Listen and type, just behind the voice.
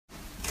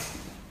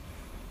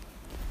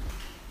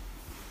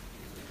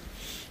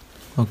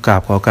กรา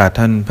บขอโอกาส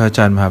ท่านพระอาจ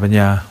ารย์มหาปัญญ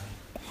า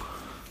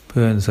เ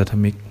พื่อนสัทธ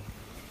มิก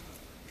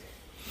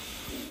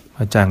พ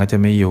ระอาจารย์ก็จะ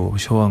ไม่อยู่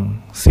ช่วง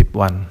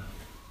10 วัน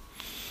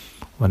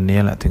วันนี้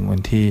แหละถึงวั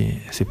นที่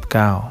19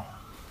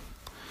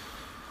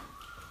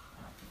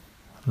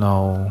เรา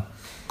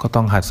ก็ต้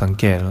องหัดสัง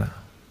เกตแล้ว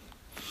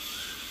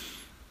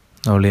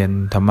เราเรียน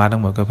ธรรมะทั้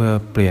งหมดก็เพื่อ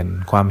เปลี่ยน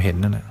ความเห็น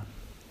นั่นแหละ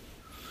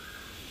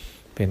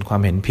เปลี่ยนควา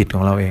มเห็นผิดข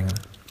องเราเอง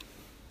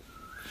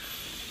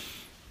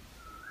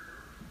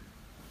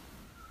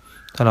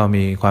ถ้าเรา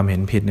มีความเห็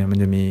นผิดเนี่ยมัน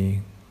จะมี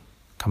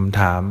คำ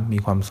ถามมี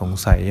ความสง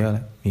สัยเยอะแ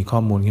ล้วมีข้อ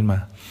มูลขึ้นมา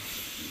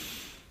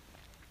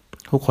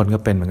ทุกคนก็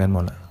เป็นเหมือนกันหม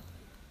ดแหละ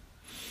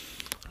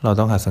เรา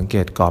ต้องหัดสังเก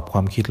ตกรอบคว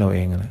ามคิดเราเอ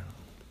งนะ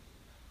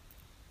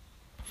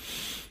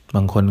บ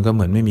างคนก็เห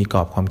มือนไม่มีกร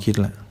อบความคิด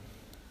แหละ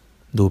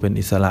ดูเป็น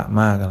อิสระ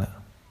มากแล้ว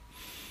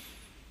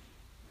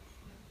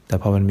แต่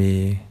พอมันมี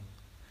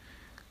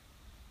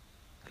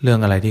เรื่อง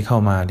อะไรที่เข้า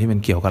มาที่มัน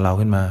เกี่ยวกับเรา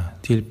ขึ้นมา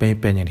ที่ไม่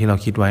เป็นอย่างที่เรา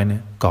คิดไว้เนี่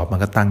ยกรอบมัน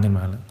ก็ตั้งขึ้น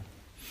มาแล้ว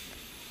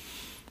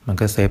มัน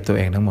ก็เซฟตัวเ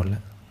องทั้งหมดแล้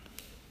ว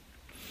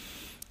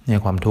เนี่ย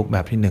ความทุกข์แบ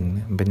บที่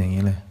1มันเป็นอย่าง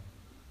นี้เลย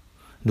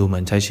ดูเหมื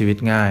อนใช้ชีวิต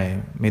ง่าย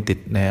ไม่ติด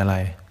ในอะไร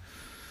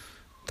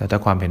แต่ถ้า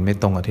ความเห็นไม่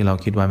ตรงกับที่เรา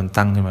คิดไว้มัน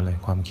ตั้งขึ้นมาเลย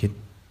ความคิด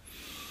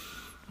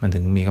มันถึ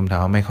งมีคำถาม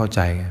ว่าไม่เข้าใ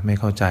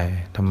จ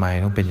ทำไม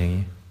ต้องเป็นอย่าง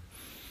นี้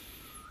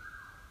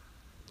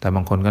แต่บ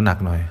างคนก็หนัก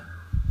หน่อย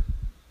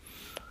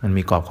มัน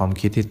มีกรอบความ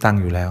คิดที่ตั้ง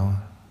อยู่แล้ว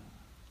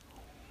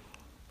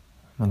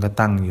มันก็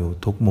ตั้งอยู่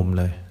ทุกมุม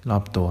เลยรอ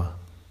บตัว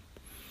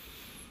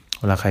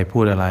เวลาใครพู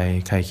ดอะไร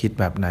ใครคิด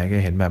แบบไหนก็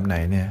เห็นแบบไหน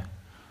เนี่ย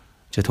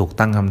จะถูก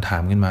ตั้งคำถา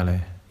มขึ้นมาเลย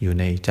อยู่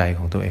ในใจข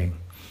องตัวเอง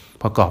เ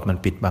พราะกรอบมัน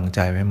ปิดบังใจ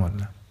ไว้หมด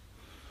แล้ว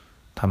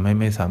ทำให้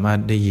ไม่สามารถ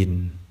ได้ยิน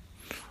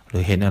หรื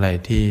อเห็นอะไร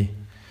ที่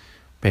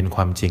เป็นค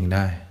วามจริงไ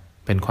ด้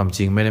เป็นความจ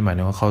ริงไม่ได้หมาย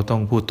ถึงว่าเขาต้อ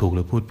งพูดถูกห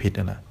รือพูดผิด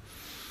นะ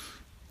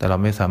แต่เรา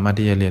ไม่สามารถ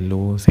ที่จะเรียน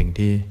รู้สิ่ง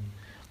ที่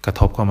กระ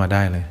ทบเข้ามาไ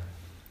ด้เลย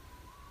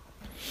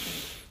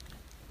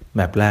แ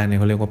บบแรกนี่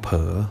เขาเรียกว่าเผล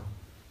อ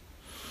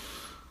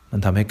มั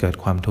นทำให้เกิด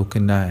ความทุกข์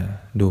ขึ้นได้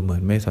ดูเหมือ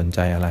นไม่สนใจ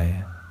อะไร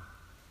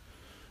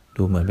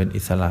ดูเหมือนเป็น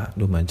อิสระ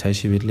ดูเหมือนใช้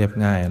ชีวิตเรียบ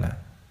ง่ายแหละ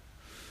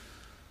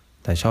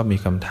แต่ชอบมี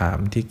คำถาม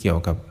ที่เกี่ยว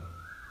กับ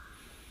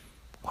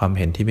ความเ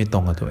ห็นที่ไม่ตร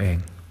งกับตัวเอง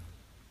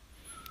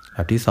แบ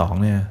บที่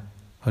2เนี่ย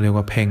เขาเรียก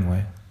ว่าเพ่งไ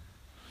ว้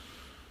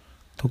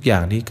ทุกอย่า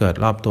งที่เกิด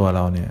รอบตัวเ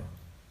ราเนี่ย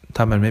ถ้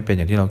ามันไม่เป็นอ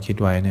ย่างที่เราคิด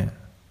ไว้เนี่ย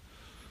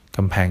ก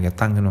ำแพงจะ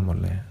ตั้งขึ้นมาหมด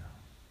เลย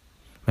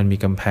มันมี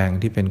กำแพง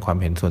ที่เป็นความ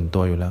เห็นส่วน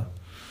ตัวอยู่แล้ว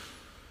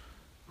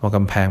พอก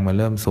ำแพงมัน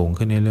เริ่มสูง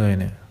ขึ้นเรื่อยๆ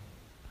เนี่ย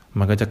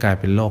มันก็จะกลาย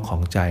เป็นโลกขอ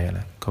งใจแห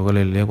ละเขาก็เล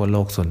ยเรียกว่าโล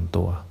กส่วน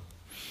ตัว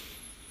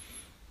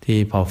ที่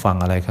พอฟัง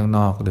อะไรข้างน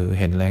อกหรือ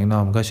เห็นอะไรข้างนอ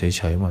กมันก็เฉ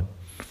ยๆหมด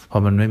เพรา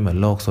ะมันไม่เหมือน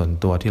โลกส่วน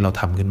ตัวที่เรา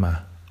ทำขึ้นมา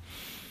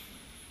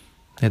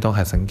นี่ต้อง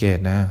หัดสังเกต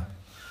นะ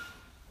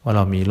ว่าเร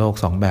ามีโลก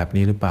2แบบ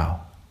นี้หรือเปล่า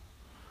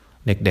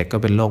เด็กๆก็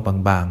เป็นโลกบ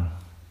าง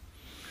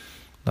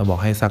ๆเราบอก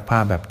ให้ซักผ้า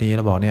แบบนี้แ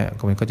ล้วบอกเนี่ย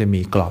มันก็จะมี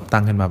กรอบตั้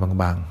งขึ้นมาบ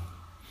าง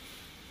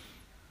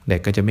ๆเด็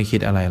กก็จะไม่คิ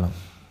ดอะไรหรอก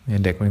เนี่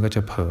ยเด็กมันก็จ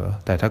ะเผลอ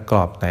แต่ถ้ากร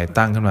อบไหน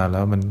ตั้งขึ้นมาแล้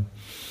วมัน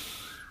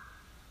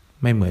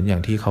ไม่เหมือนอย่า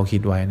งที่เขาคิ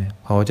ดไว้เนี่ย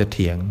เขาจะเ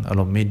ถียงอา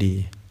รมณ์ไม่ดี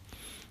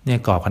เนี่ย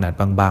กรอบขนาด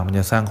บางๆมันจ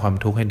ะสร้างความ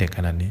ทุกข์ให้เด็กข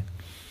นาดนี้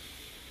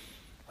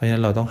เพราะฉะนั้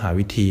นเราต้องหา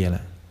วิธีแหล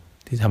ะ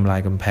ที่ทำลาย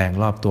กำแพง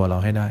รอบตัวเรา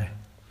ให้ได้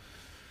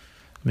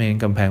ไม่งั้น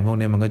กำแพงพวก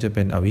นี้มันก็จะเ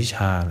ป็นอวิชช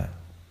าแหละ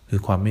คื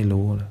อความไม่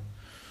รู้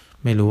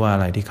ไม่รู้ว่าอะ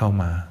ไรที่เข้า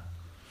มา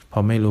พอ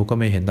ไม่รู้ก็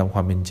ไม่เห็นตามคว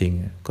ามเป็นจริง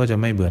ก็จะ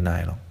ไม่เบื่อหน่า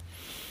ยหรอก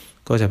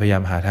ก็จะพยายา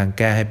มหาทางแ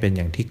ก้ให้เป็นอ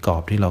ย่างที่กรอ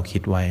บที่เราคิ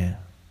ดไว้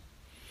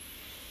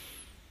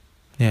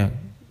เนี่ย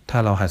ถ้า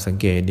เราหัดสัง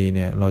เกตดีเ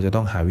นี่ยเราจะต้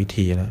องหาวิ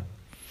ธีแล้ว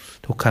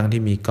ทุกครั้ง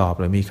ที่มีกรอบ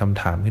หรือมีค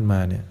ำถามขึ้นมา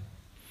เนี่ย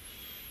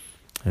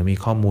หรือมี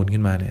ข้อมูล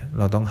ขึ้นมาเนี่ยเ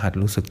ราต้องหัด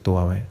รู้สึกตัว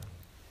ไว้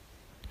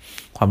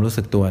ความรู้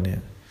สึกตัวเนี่ย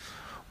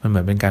มันเหมื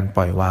อนเป็นการป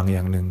ล่อยวางอ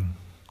ย่างหนึ่ง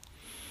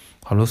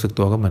ความรู้สึก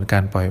ตัวก็เหมือนกา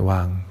รปล่อยว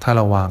างถ้าเ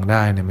ราวางไ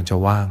ด้เนี่ยมันจะ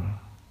ว่าง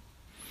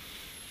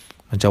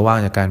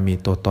จากการมี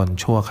ตัวตน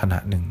ชั่วขณะ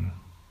หนึ่ง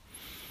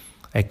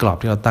ไอ้กรอบ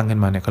ที่เราตั้งขึ้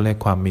นมาเนี่ยก็เรียก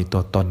ความมีตั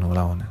วตนของเ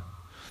ราเนี่ย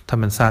ถ้า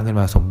มันสร้างขึ้น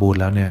มาสมบูรณ์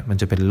แล้วเนี่ยมัน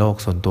จะเป็นโลก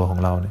ส่วนตัวของ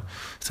เราเนี่ย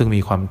ซึ่งมี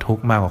ความทุก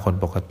ข์มากกว่าคน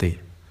ปกติ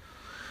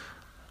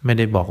ไม่ไ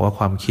ด้บอกว่าค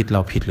วามคิดเร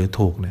าผิดหรือ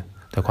ถูกเนี่ย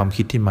แต่ความ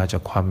คิดที่มาจา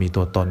กความมี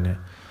ตัวตนเนี่ย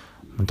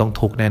มันต้อง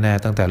ทุกข์แน่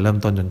ๆตั้งแต่เริ่ม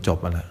ต้นจนจบ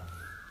แล้ว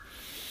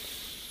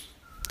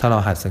ถ้าเรา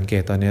หัดสังเก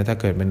ตตอนนี้ถ้า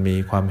เกิดมันมี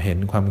ความเห็น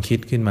ความคิด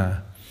ขึ้นมา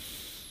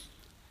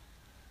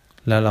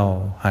แล้วเรา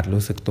หัด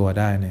รู้สึกตัว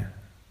ได้เนี่ย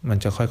มัน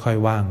จะค่อย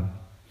ๆว่าง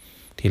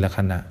ทีละข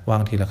ณะว่า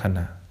งทีละขณ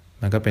ะ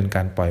มันก็เป็นก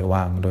ารปล่อยว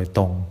างโดยต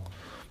รง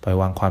ปล่อย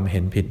วางความเห็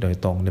นผิดโดย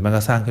ตรงเดี๋ยวมัน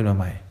ก็สร้างขึ้นมา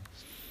ใหม่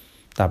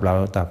ตร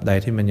าบใด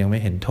ที่มันยังไม่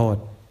เห็นโทษ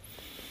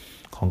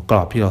ของกร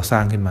อบที่เราสร้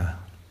างขึ้นมา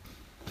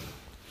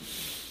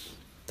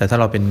แต่ถ้า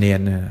เราเป็นเนีย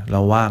นเนี่ยเร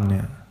าว่างเ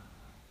นี่ย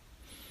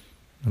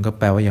มันก็แ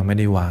ปลว่ายังไม่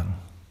ได้วาง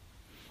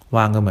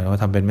ก็เหมือนว่า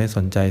ทำเป็นไม่ส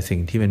นใจสิ่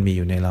งที่มันมีอ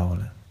ยู่ในเรา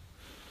แล้ว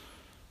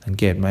สัง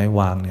เกตไหม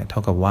วางเนี่ยเท่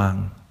ากับว่าง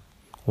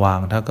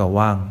เท่ากับ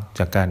ว่างจ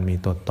ากการมี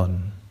ตัวตน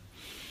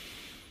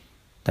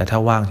แต่ถ้า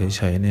ว่างเ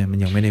ฉยๆเนี่ยมัน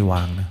ยังไม่ได้ว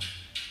างนะ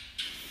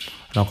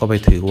เราก็ไป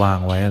ถือว่าง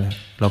ไว้แห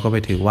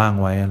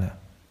ละ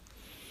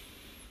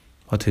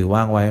พ พอถือว่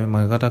างไว้มั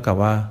นก็เท่ากับ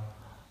ว่า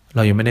เร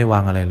ายังไม่ได้วา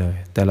งอะไรเลย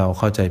แต่เรา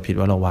เข้าใจผิด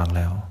ว่าเราวางแ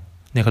ล้ว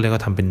เนี่ยเขาเรียกว่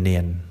าทำเป็นเนี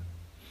ยน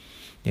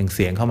อย่างเ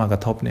สียงเข้ามากร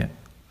ะทบเนี่ย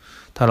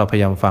ถ้าเราพย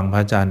ายามฟังพร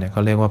ะอาจารย์เนี่ยเข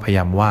าเรียกว่าพยาย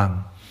ามว่าง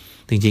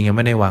จริงๆยังไ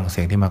ม่ได้วางเสี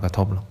ยงที่มากระท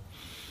บหรอก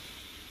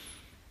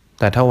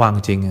แต่ถ้าวาง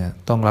จริง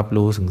ต้องรับ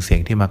รู้ถึงเสีย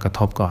งที่มากระท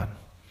บก่อน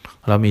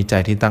เรามีใจ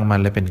ที่ตั้งมั่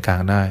นและเป็นกลา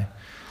งได้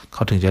เข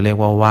าถึงจะเรียก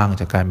ว่าว่าง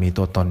จากการมี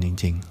ตัวตนจ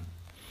ริง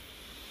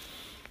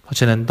ๆเพราะฉ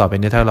ะนั้นต่อไป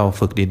นี้ถ้าเรา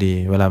ฝึกดี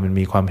ๆเวลามัน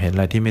มีความเห็นอะ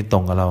ไรที่ไม่ตร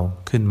งกับเรา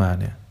ขึ้นมา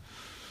เนี่ย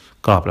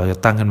กรอบเราจะ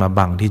ตั้งขึ้นมา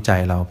บังที่ใจ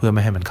เราเพื่อไ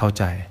ม่ให้มันเข้า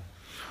ใจ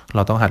เร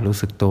าต้องหัดรู้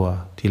สึกตัว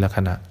ทีละข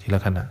ณะทีละ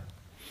ขณะ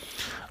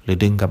หรือ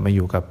ดึงกลับมาอ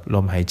ยู่กับล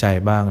มหายใจ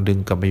บ้างดึง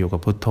กลับมาอยู่กับ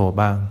พุทโธ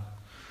บ้าง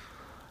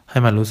ให้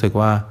มันรู้สึก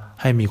ว่า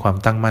ให้มีความ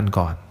ตั้งมั่น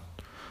ก่อน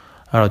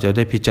เราจะไ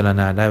ด้พิจาร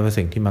ณาได้ว่า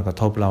สิ่งที่มากระ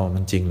ทบเรามั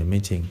นจริงหรือไ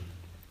ม่จริง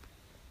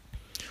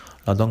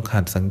เราต้อง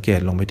หัดสังเกต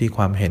ลงไปที่ค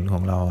วามเห็นข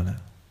องเรานะ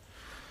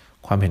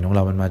ความเห็นของเร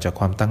ามันมาจาก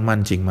ความตั้งมั่น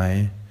จริงไหม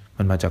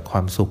มันมาจากคว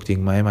ามสุขจริง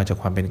ไหมมาจาก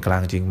ความเป็นกลา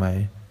งจริงไหม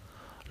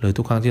หรือ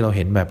ทุกครั้งที่เราเ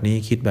ห็นแบบนี้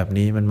คิดแบบ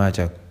นี้มันมาจ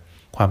าก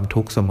ความ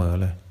ทุกข์เสมอ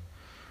เลย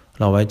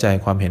เราไว้ใจ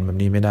ความเห็นแบบ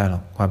นี้ไม่ได้หร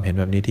อกความเห็น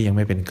แบบนี้ที่ยังไ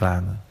ม่เป็นกลา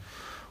ง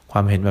คว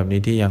ามเห็นแบบนี้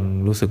ที่ยัง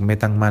รู้สึกไม่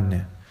ตั้งมั่นเ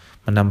นี่ย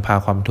มันนำพา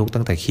ความทุกข์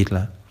ตั้งแต่คิดแ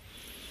ล้ว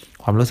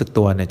ความรู้สึก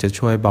ตัวเนี่ยจะ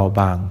ช่วยเบา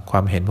บางคว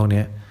ามเห็นพวก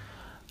นี้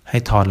ให้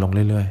ทอนลง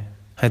เรื่อย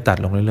ๆให้ตัด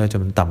ลงเรื่อยๆจ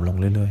นมันต่ำลง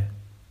เรื่อย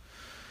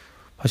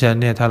ๆเพราะฉะนั้น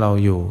เนี่ยถ้าเรา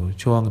อยู่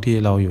ช่วงที่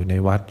เราอยู่ใน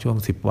วัดช่วง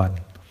10 วัน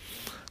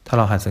ถ้าเ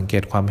ราหัดสังเก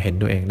ตความเห็น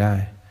ตัวเองได้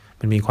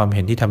มันมีความเ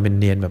ห็นที่ทำเป็น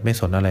เนียนแบบไม่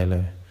สนอะไรเล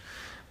ย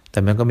แต่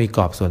มันก็มีก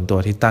รอบส่วนตัว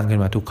ที่ตั้งขึ้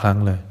นมาทุกครั้ง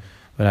เลย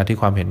เวลาที่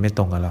ความเห็นไม่ต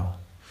รงกับเรา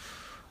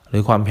หรื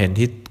อความเห็น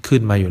ที่ขึ้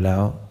นมาอยู่แล้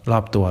วรอ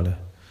บตัวเลย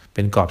เ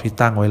ป็นกรอบที่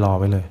ตั้งไว้รอ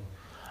ไว้เลย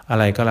อะ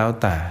ไรก็แล้ว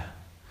แต่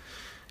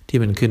ที่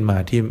มันขึ้นมา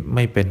ที่ไ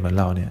ม่เป็นเหมือน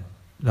เราเนี่ย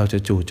เราจะ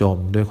จู่โจม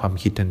ด้วยความ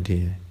คิดทันที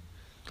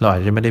เราอา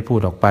จจะไม่ได้พูด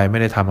ออกไปไม่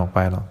ได้ทำออกไป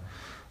หรอก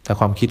แต่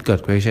ความคิดเกิด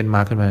question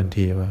mark ขึ้นมาทัน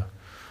ที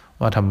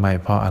ว่าทำไม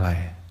เพราะอะไร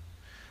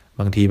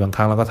บางทีบางค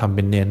รั้งเราก็ทำเ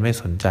ป็นเนียนไม่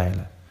สนใจ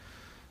ละ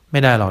ไม่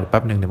ได้หรอกแ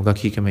ป๊บหนึ่งเดี๋ยวมันก็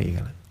คิดขึ้นมาอีกแ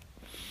ล้ว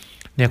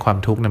เนี่ยความ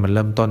ทุกข์เนี่ยมันเ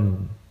ริ่มต้น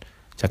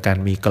จากการ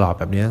มีกรอบ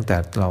แบบนี้ตั้งแต่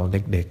เรา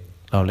เด็ก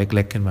ๆเราเ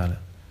ล็กๆขึ้นมาแล้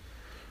ว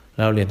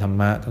เราเรียนธรร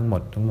มะทั้งหม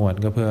ดทั้งมวล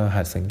ก็เพื่อ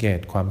หัดสังเกต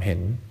ความเห็น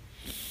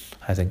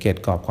หัดสังเกต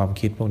กรอบความ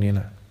คิดพวกนี้แห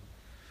ละ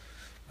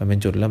มันเป็น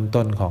จุดเริ่ม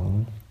ต้นของ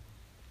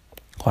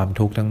ความ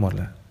ทุกข์ทั้งหมดแ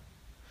หละ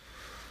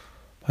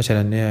เพราะฉะ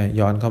นั้นเนี่ย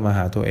ย้อนเข้ามาห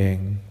าตัวเอง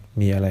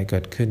มีอะไรเกิ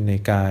ดขึ้นใน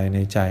กายใน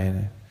ใจ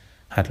นะ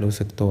หัดรู้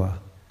สึกตัว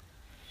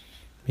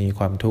มีค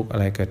วามทุกข์อะ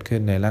ไรเกิดขึ้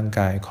นในร่าง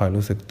กายคอย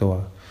รู้สึกตัว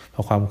พ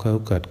อความทุ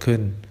กข์เกิดขึ้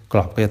นกร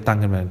อบก็จะตั้ง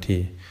ขึ้นมาทันที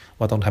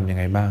ว่าต้องทำยัง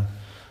ไงบ้าง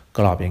ก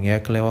รอบอย่างเงี้ย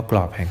ก็เรียกว่ากร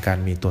อบแห่งการ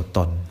มีตัวต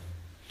น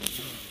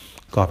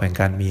กรอบแห่ง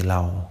การมีเร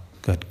า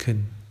เกิดขึ้น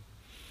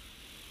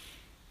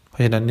เพรา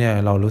ะฉะนั้นเนี่ย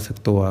เรารู้สึก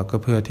ตัวก็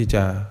เพื่อที่จ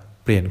ะ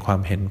เปลี่ยนความ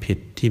เห็นผิด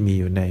ที่มี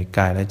อยู่ในก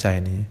ายและใจ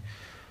นี้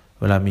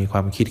เวลามีคว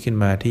ามคิดขึ้น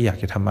มาที่อยาก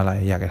จะทำอะไร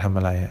อยากจะทำ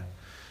อะไร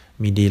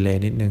มีดีเล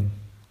ย์นิดนึง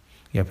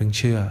อย่าเพิ่งเ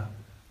ชื่อ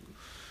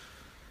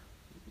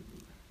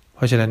เพ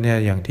ราะฉะนั้นเนี่ย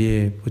อย่างที่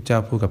พุทธเจ้า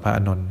พูดกับพระอ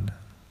านนท์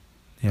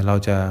เนี่ยเรา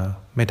จะ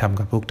ไม่ทำ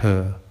กับพวกเธอ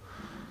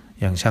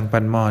อย่างช่าง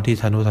ปั้นหม้อที่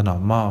ทนุถนอ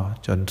มหม้อ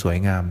จนสวย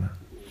งาม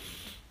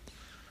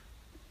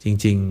จ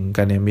ริงๆก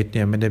ารเนมิตเ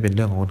นี่ยไม่ได้เป็นเ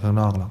รื่องของคนข้าง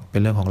นอกหรอกเป็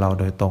นเรื่องของเรา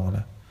โดยตรงน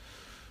ะ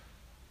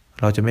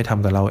เราจะไม่ท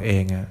ำกับเราเอ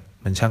งเ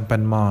หมือนช่างปั้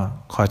นหม้อ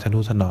คอยทนุ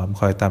ถนอม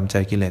คอยตามใจ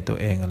กิเลสตัว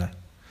เองอะไร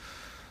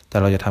แต่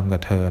เราจะทำกั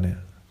บเธอเนี่ย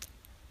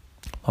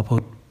พระพุ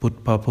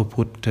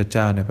ทธเ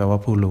จ้าเนี่ยแปลว่า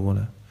ผู้รู้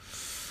นะ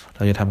เร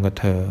าจะทำกับ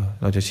เธอ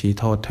เราจะชี้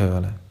โทษเธอ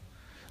แหละ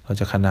เรา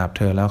จะขนาบเ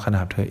ธอแล้วขน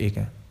าบเธออีก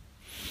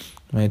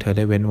ไม่ให้เธอไ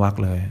ด้เว้นวรรค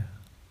เลย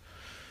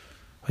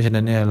เพราะฉะ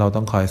นั้นเนี่ยเราต้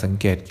องคอยสัง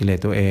เกตกิเลส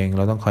ตัวเองเ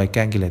ราต้องคอยแก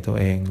ล้งกิเลสตัว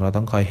เองเรา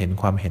ต้องคอยเห็น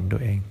ความเห็นตั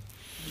วเอง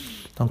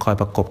ต้องคอย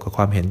ประกบกับค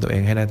วามเห็นตัวเอ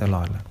งให้ได้ตล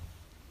อดแหละ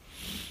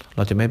เร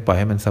าจะไม่ปล่อยใ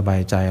ห้มันสบา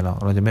ยใจหรอก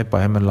เราจะไม่ปล่อ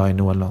ยให้มันลอย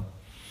นวลหรอก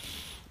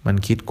มัน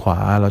คิดขวา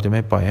เราจะไ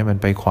ม่ปล่อยให้มัน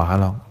ไปขวา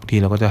หรอกบางที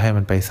เราก็จะให้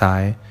มันไปซ้า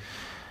ย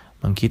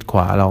มันคิดขว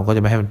าเราก็จ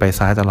ะไม่ให้มันไป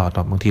ซ้ายตลอดหร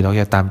อกบางทีเรา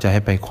จะตามใจใ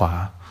ห้ไปขวา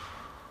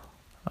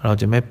เรา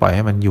จะไม่ปล่อยใ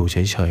ห้มันอยู่เฉ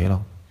ยๆหร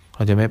อกเร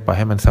าจะไม่ปล่อยใ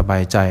ห้มันสบา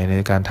ยใจใน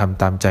การท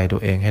ำตามใจตั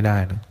วเองให้ได้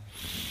นะ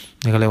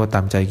นี่ก็เรียกว่าต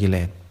ามใจกิเล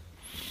ส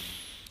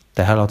แ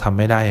ต่ถ้าเราทำ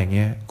ไม่ได้อย่างเ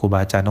งี้ยครูบ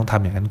าอาจารย์ต้องท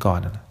ำอย่างนั้นก่อน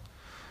นะ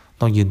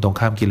ต้องยืนตรง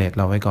ข้ามกิเลสเ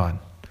ราไว้ก่อน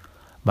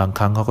บางค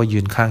รั้งเขาก็ยื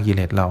นข้างกิเ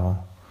ลสเรา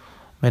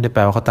ไม่ได้แป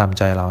ลว่าเขาตาม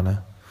ใจเรานะ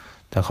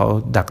แต่เขา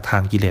ดักทา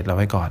งกิเลสเรา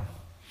ไว้ก่อน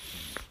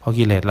เพราะ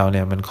กิเลสเราเ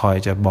นี่ยมันคอย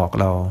จะบอก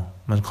เรา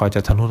มันคอยจ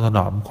ะทนุถน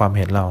อมความเ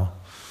ห็นเรา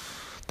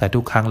แต่ทุ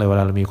กครั้งเลยเว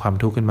ลาเรามีความ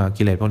ทุกข์ขึ้นมา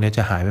กิเลสพวกนี้จ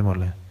ะหายไปหมด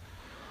เลย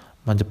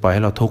มันจะปล่อยใ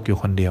ห้เราทุกข์อยู่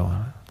คนเดียว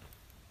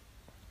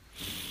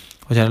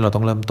เพราะฉะนั้นเราต้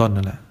องเริ่มต้น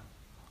นั่นแหละ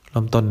เ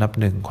ริ่มต้นนับ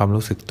หนึ่งความ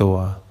รู้สึกตัว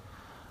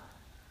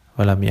เ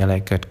วลามีอะไร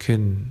เกิดขึ้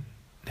น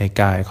ใน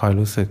กายคอย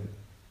รู้สึก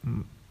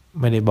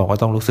ไม่ได้บอกว่า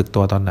ต้องรู้สึก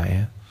ตัวตอนไหน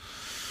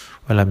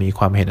เวลามีค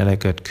วามเห็นอะไร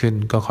เกิดขึ้น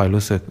ก็คอย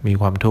รู้สึกมี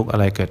ความทุกข์อะ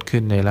ไรเกิดขึ้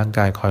นในร่าง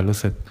กายคอยรู้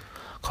สึก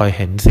คอยเ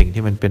ห็นสิ่ง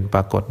ที่มันเป็นป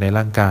รากฏใน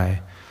ร่างกาย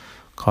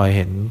คอยเ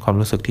ห็นความ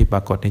รู้สึกที่ปร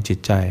ากฏในจิต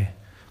ใจ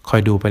คอย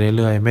ดูไป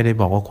เรื่อยๆไม่ได้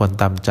บอกว่าควร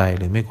ตามใจ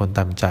หรือไม่ควรต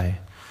ามใจ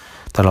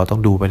แต่เราต้อ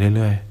งดูไปเ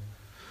รื่อย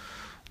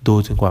ๆดู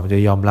จนกว่ามันจะ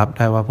ยอมรับไ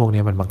ด้ว่าพวก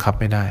นี้มันบังคับ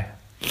ไม่ได้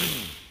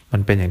มั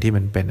นเป็นอย่างที่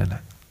มันเป็นนั่นแหล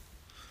ะ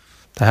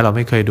แต่ถ้าเราไ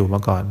ม่เคยดูม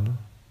าก่อน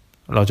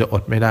เราจะอ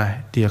ดไม่ได้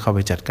ที่จะเข้าไป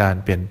จัดการ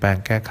เปลี่ยนแปลง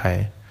แก้ไข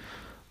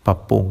ปรับ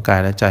ปรุงกาย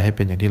และใจให้เ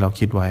ป็นอย่างที่เรา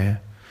คิดไว้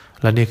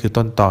และนี่คือ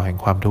ต้นตอแห่ง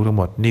ความทุกข์ทั้ง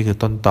หมดนี่คือ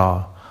ต้นตอ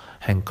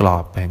แห่งกรอ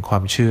บแห่งควา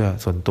มเชื่อ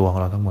ส่วนตัวของ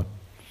เราทั้งหมด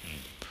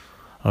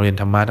เราเรียน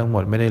ธรรมะทั้งหม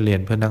ดไม่ได้เรีย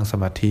นเพื่อนั่งส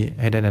มาธิ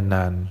ให้ได้น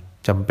าน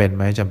ๆจำเป็นไ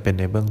หมจำเป็น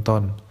ในเบื้องต้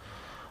น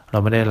เรา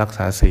ไม่ได้รักษ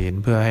าศีล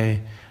เพื่อให้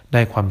ไ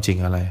ด้ความจริง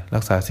อะไรรั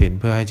กษาศีล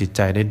เพื่อให้จิตใ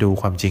จได้ดู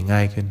ความจริงง่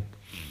ายขึ้น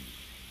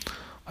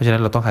เพราะฉะนั้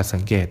นเราต้องหัดสั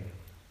งเกต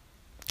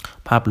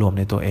ภาพรวมใ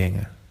นตัวเอง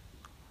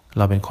เ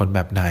ราเป็นคนแบ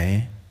บไหน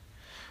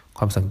ค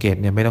วามสังเกต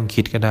เนี่ยไม่ต้อง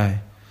คิดก็ได้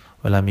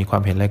เวลามีควา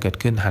มเห็นอะไรเกิด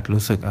ขึ้นหัด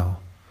รู้สึกเอา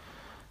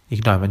อี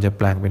กหน่อยมันจะแ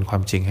ปลงเป็นควา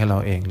มจริงให้เรา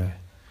เองเลย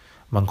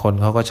บางคน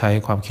เขาก็ใช้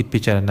ความคิดพิ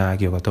จารณา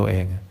เกี่ยวกับตัวเอ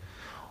ง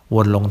ว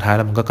นลงท้ายแ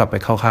ล้วมันก็กลับไป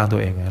เข้าข้างตั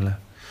วเองนั่นแหละ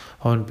เ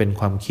พราะมันเป็น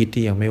ความคิด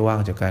ที่ยังไม่ว่าง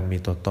จากการมี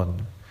ตัวตน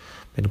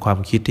เป็นความ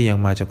คิดที่ยัง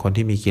มาจากคน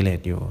ที่มีกิเลส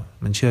อยู่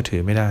มันเชื่อถื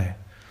อไม่ได้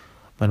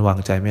มันวาง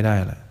ใจไม่ได้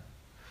ล่ะ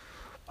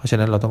เพราะฉะ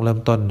นั้นเราต้องเริ่ม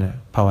ต้น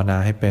ภาวนา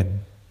ให้เป็น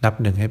นับ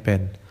หนึ่งให้เป็น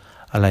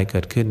อะไรเกิ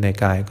ดขึ้นใน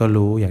กายก็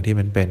รู้อย่างที่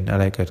มันเป็นอะ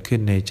ไรเกิดขึ้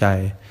นในใจ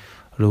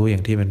รู้อย่า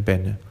งที่มันเป็น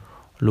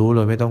รู้โด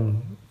ยไม่ต้อง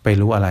ไป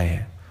รู้อะไร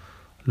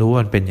รู้ว่า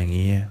มันเป็นอย่าง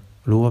นี้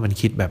รู้ว่ามัน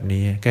คิดแบบ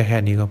นี้แค่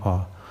นี้ก็พอ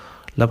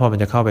แล้วพอมัน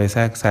จะเข้าไปแท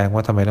รกแซงว่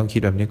าทำไมต้องคิ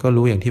ดแบบนี้ก็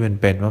รู้อย่างที่มัน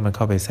เป็นว่ามันเ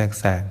ข้าไปแทรก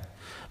แซง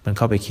มันเ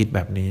ข้าไปคิดแบ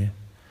บนี้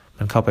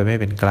มันเข้าไปไม่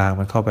เป็นกลาง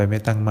มันเข้าไปไม่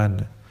ตั้งมั่น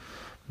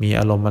มี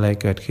อารมณ์อะไร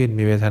เกิดขึ้น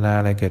มีเวทนา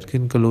อะไรเกิดขึ้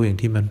นก็รู้อย่าง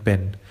ที่มันเป็น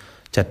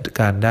จัด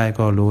การได้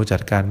ก็รู้จั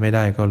ดการไม่ไ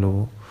ด้ก็รู้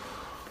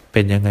เ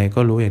ป็นยังไงก็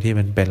รู้อย่างที่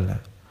มันเป็นแหละ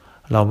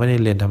เราไม่ได้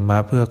เรียนธรรมะ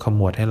เพื่อข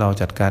มวดให้เรา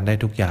จัดการได้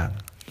ทุกอย่าง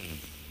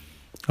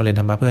เราเรียน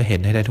ธรรมะเพื่อเห็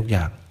นให้ได้ทุกอ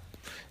ย่าง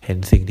เห็น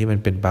สิ่งที่มัน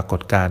เป็นปราก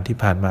ฏการณ์ที่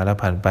ผ่านมาแล้ว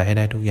ผ่านไปให้ไ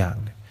ด้ทุกอย่าง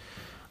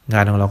ง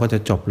านของเราก็จะ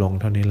จบลง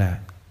เท่านี้แหละ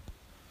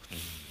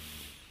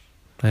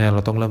เพราะฉะนั้นเร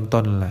าต้องเริ่ม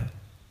ต้นแหละ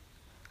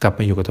กลับม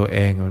าอยู่กับตัวเอ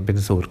งมันเป็น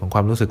สูตรของคว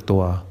ามรู้สึกตั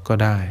วก็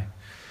ได้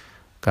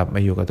กลับม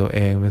าอยู่กับตัวเอ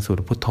งเป็นสูต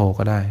รพุทโธ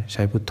ก็ได้ใ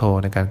ช้พุทโธ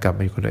ในการกลับม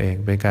าอยู่กับตัวเอง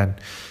เป็นการ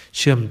เ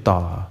ชื่อมต่อ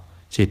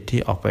จิตที่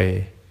ออกไป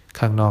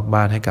ข้างนอก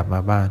บ้านให้กลับมา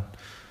บ้าน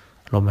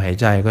ลมหาย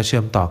ใจก็เชื่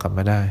อมต่อกลับม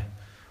าได้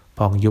พ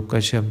องยุบก็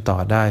เชื่อมต่อ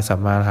ได้สัม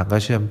มาอรหังก็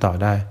เชื่อมต่อ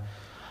ได้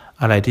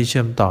อะไรที่เ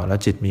ชื่อมต่อแล้ว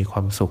จิตมีคว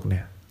ามสุขเนี่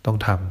ยต้อง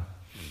ท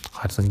ำ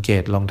หัดสังเก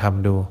ตลองท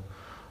ำดู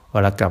เว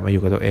ลากลับมาอ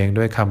ยู่กับตัวเอง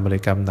ด้วยคำบริ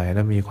กรรมไหนแ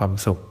ล้วมีความ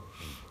สุข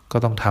ก็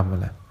ต้องทำมั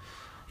นแหละ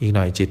อีกห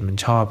น่อยจิตมัน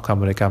ชอบค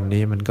ำบริกรรม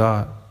นี้มันก็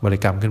บริ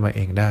กรรมขึ้นมาเ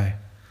องได้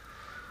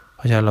เพ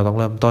ราะฉะนั้นเราต้อง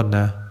เริ่มต้น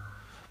นะ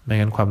ไม่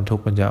งั้นความทุก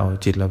ข์มันจะเอา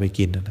จิตเราไป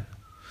กินนะ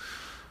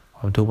ค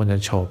วามทุกข์มันจะ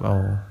โฉบเอา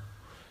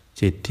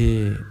จิตที่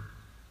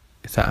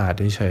สะอาด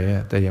เฉย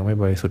ๆแต่ยังไม่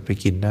บริสุทธิ์ไป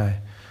กินได้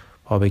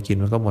พอไปกิน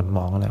มันก็หม่นหม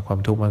องแหละความ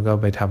ทุกข์มันก็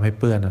ไปทำให้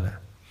เปื้อนนั่นแหละ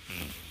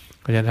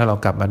เพราะฉะนั้นถ้าเรา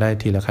กลับมาได้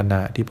ทีละขณ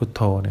ะที่พุทโ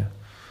ธเนี่ย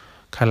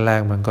ขั้นแร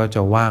กมันก็จ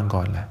ะว่างก่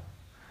อนแหละ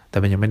แต่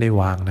มันยังไม่ได้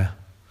วางนะ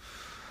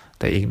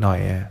แต่อีกหน่อย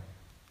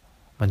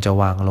มันจะ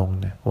วางลง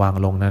เนี่ยวาง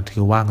ลงนะ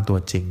คือว่างตัว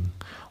จริง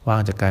ว่าง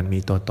จากการมี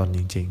ตัวตนจ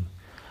ริง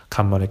ๆค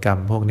ำบริกรรม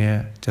พวกนี้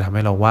จะทำใ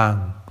ห้เราว่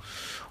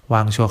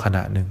างชั่วขณ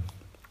ะหนึ่ง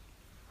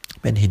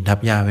เป็นหินทับ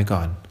หญ้าไว้ก่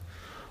อน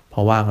พอ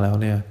ว่างแล้ว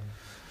เนี่ย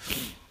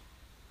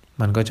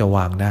มันก็จะว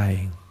างได้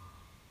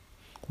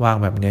ว่าง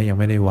แบบนี้ยัง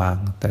ไม่ได้วาง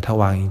แต่ถ้า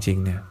วางจริง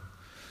ๆเนี่ย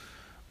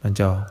มัน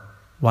จะ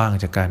ว่าง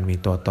จากการมี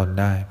ตัวตน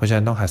ได้เพราะฉะ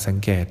นั้นต้องหัดสัง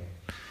เกต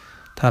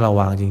ถ้าเรา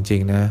วางจริ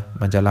งๆนะ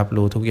มันจะรับ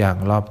รู้ทุกอย่าง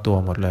รอบตัว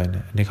หมดเลยเ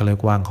นี่ยนี่เขาเรีย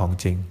กว่างของ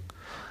จริง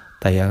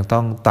แต่ยังต้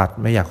องตัด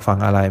ไม่อยากฟัง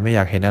อะไรไม่อย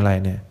ากเห็นอะไร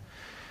เนี่ย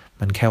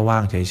มันแค่ว่า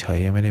งเฉย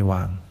ๆยังไม่ได้ว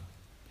าง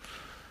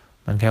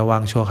มันแค่ว่า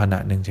งชั่วขณะ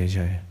หนึ่งเฉ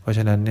ยๆเพราะฉ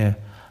ะนั้นเนี่ย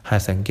หั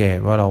ดสังเกต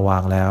ว่าเราวา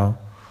งแล้ว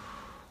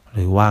ห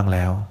รือว่างแ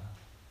ล้ว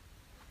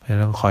เพราะฉะนั้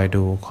นต้องคอย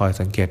ดูคอย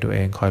สังเกตตัวเอ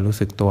งคอยรู้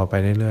สึกตัวไป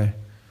เรื่อย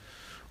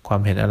ๆควา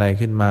มเห็นอะไร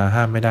ขึ้นมา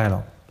ห้ามไม่ได้หร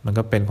อกมัน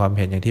ก็เป็นความเ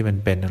ห็นอย่างที่มัน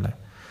เป็นนั่นแหละ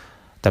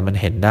แต่มัน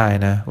เห็นได้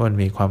นะว่ามัน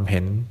มีความเห็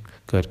น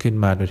เกิดขึ้น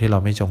มาโดยที่เรา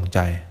ไม่จงใจ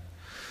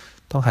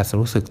ต้องหัด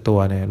รู้สึกตัว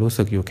เนี่ยรู้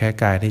สึกอยู่แค่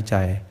กายที่ใจ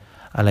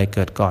อะไรเ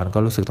กิดก่อนก็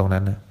รู้สึกตรง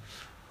นั้นนะ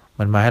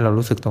มันมาให้เรา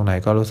รู้สึกตรงไหน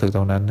ก็รู้สึกต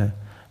รงนั้นนะ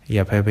อ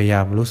ย่าพยายา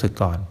มรู้สึก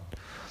ก่อน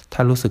ถ้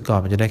ารู้สึกก่อน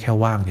มันจะได้แค่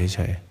ว่างเฉ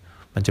ย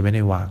ๆมันจะไม่ไ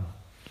ด้วาง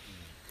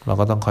เรา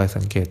ก็ต้องคอย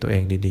สังเกตตัวเอ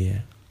งดี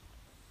ๆ